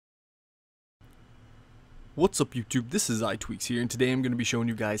What's up YouTube, this is iTweaks here, and today I'm going to be showing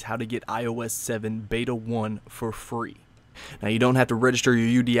you guys how to get iOS 7 Beta 1 for free. Now you don't have to register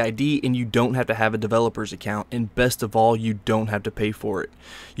your UDID and you don't have to have a developer's account, and best of all, you don't have to pay for it.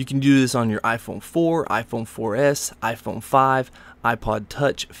 You can do this on your iPhone 4, iPhone 4S, iPhone 5, iPod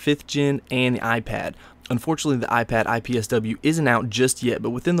Touch 5th Gen, and the iPad. Unfortunately, the iPad IPSW isn't out just yet,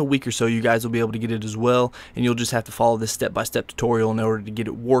 but within the week or so you guys will be able to get it as well, and you'll just have to follow this step-by-step tutorial in order to get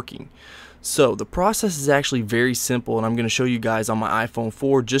it working. So the process is actually very simple, and I'm going to show you guys on my iPhone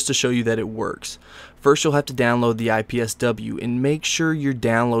 4 just to show you that it works. First, you'll have to download the IPSW and make sure you're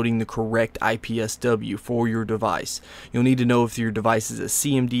downloading the correct IPSW for your device. You'll need to know if your device is a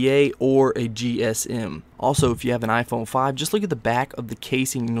CMDA or a GSM. Also, if you have an iPhone 5, just look at the back of the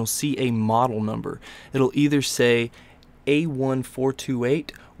casing and you'll see a model number. It'll either say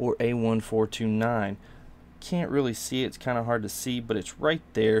A1428 or A1429. Can't really see it, it's kind of hard to see, but it's right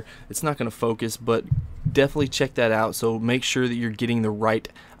there. It's not going to focus, but definitely check that out. So make sure that you're getting the right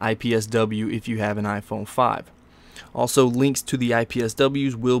IPSW if you have an iPhone 5. Also, links to the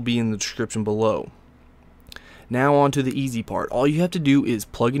IPSWs will be in the description below. Now on to the easy part. All you have to do is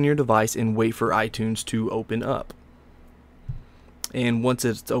plug in your device and wait for iTunes to open up. And once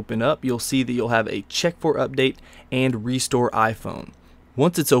it's opened up, you'll see that you'll have a check for update and restore iPhone.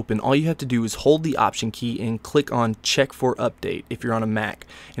 Once it's open, all you have to do is hold the option key and click on check for update if you're on a Mac.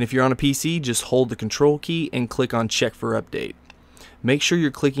 And if you're on a PC, just hold the control key and click on check for update. Make sure you're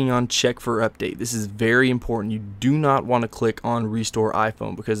clicking on check for update. This is very important. You do not want to click on restore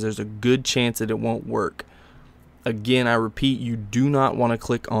iPhone because there's a good chance that it won't work. Again, I repeat, you do not want to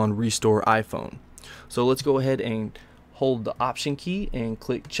click on restore iPhone. So let's go ahead and hold the option key and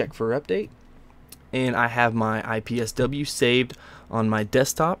click check for update. And I have my IPSW saved on my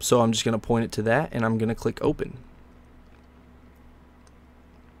desktop, so I'm just going to point it to that and I'm going to click open.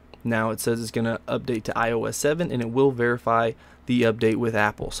 Now it says it's going to update to iOS 7 and it will verify the update with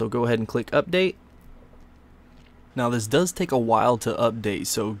Apple. So go ahead and click update. Now this does take a while to update,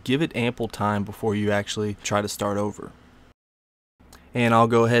 so give it ample time before you actually try to start over. And I'll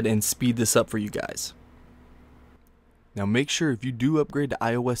go ahead and speed this up for you guys. Now make sure if you do upgrade to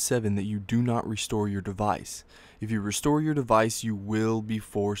iOS 7 that you do not restore your device. If you restore your device, you will be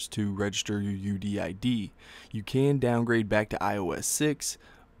forced to register your UDID. You can downgrade back to iOS 6,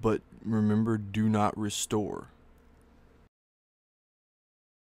 but remember, do not restore.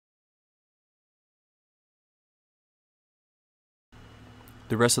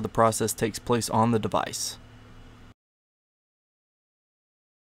 The rest of the process takes place on the device.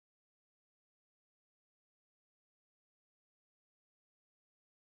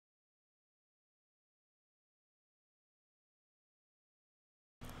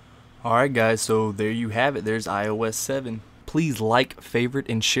 Alright guys, so there you have it. There's iOS 7. Please like, favorite,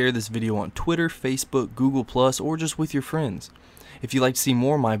 and share this video on Twitter, Facebook, Google+, or just with your friends. If you'd like to see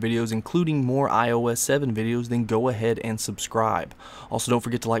more of my videos, including more iOS 7 videos, then go ahead and subscribe. Also, don't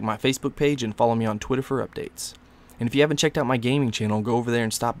forget to like my Facebook page and follow me on Twitter for updates. And if you haven't checked out my gaming channel, go over there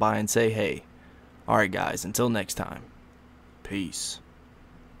and stop by and say hey. Alright guys, until next time. Peace.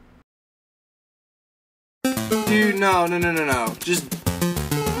 Dude, no. Just...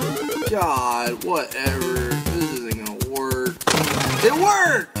 God, whatever. This isn't gonna work. It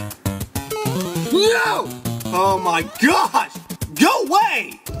worked! No! Oh my gosh! Go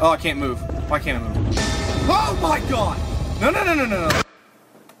away! Oh, I can't move. Why can't I move? Oh my god! No.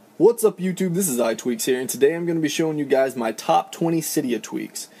 What's up YouTube, this is iTweaks here, and today I'm going to be showing you guys my top 20 Cydia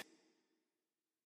tweaks.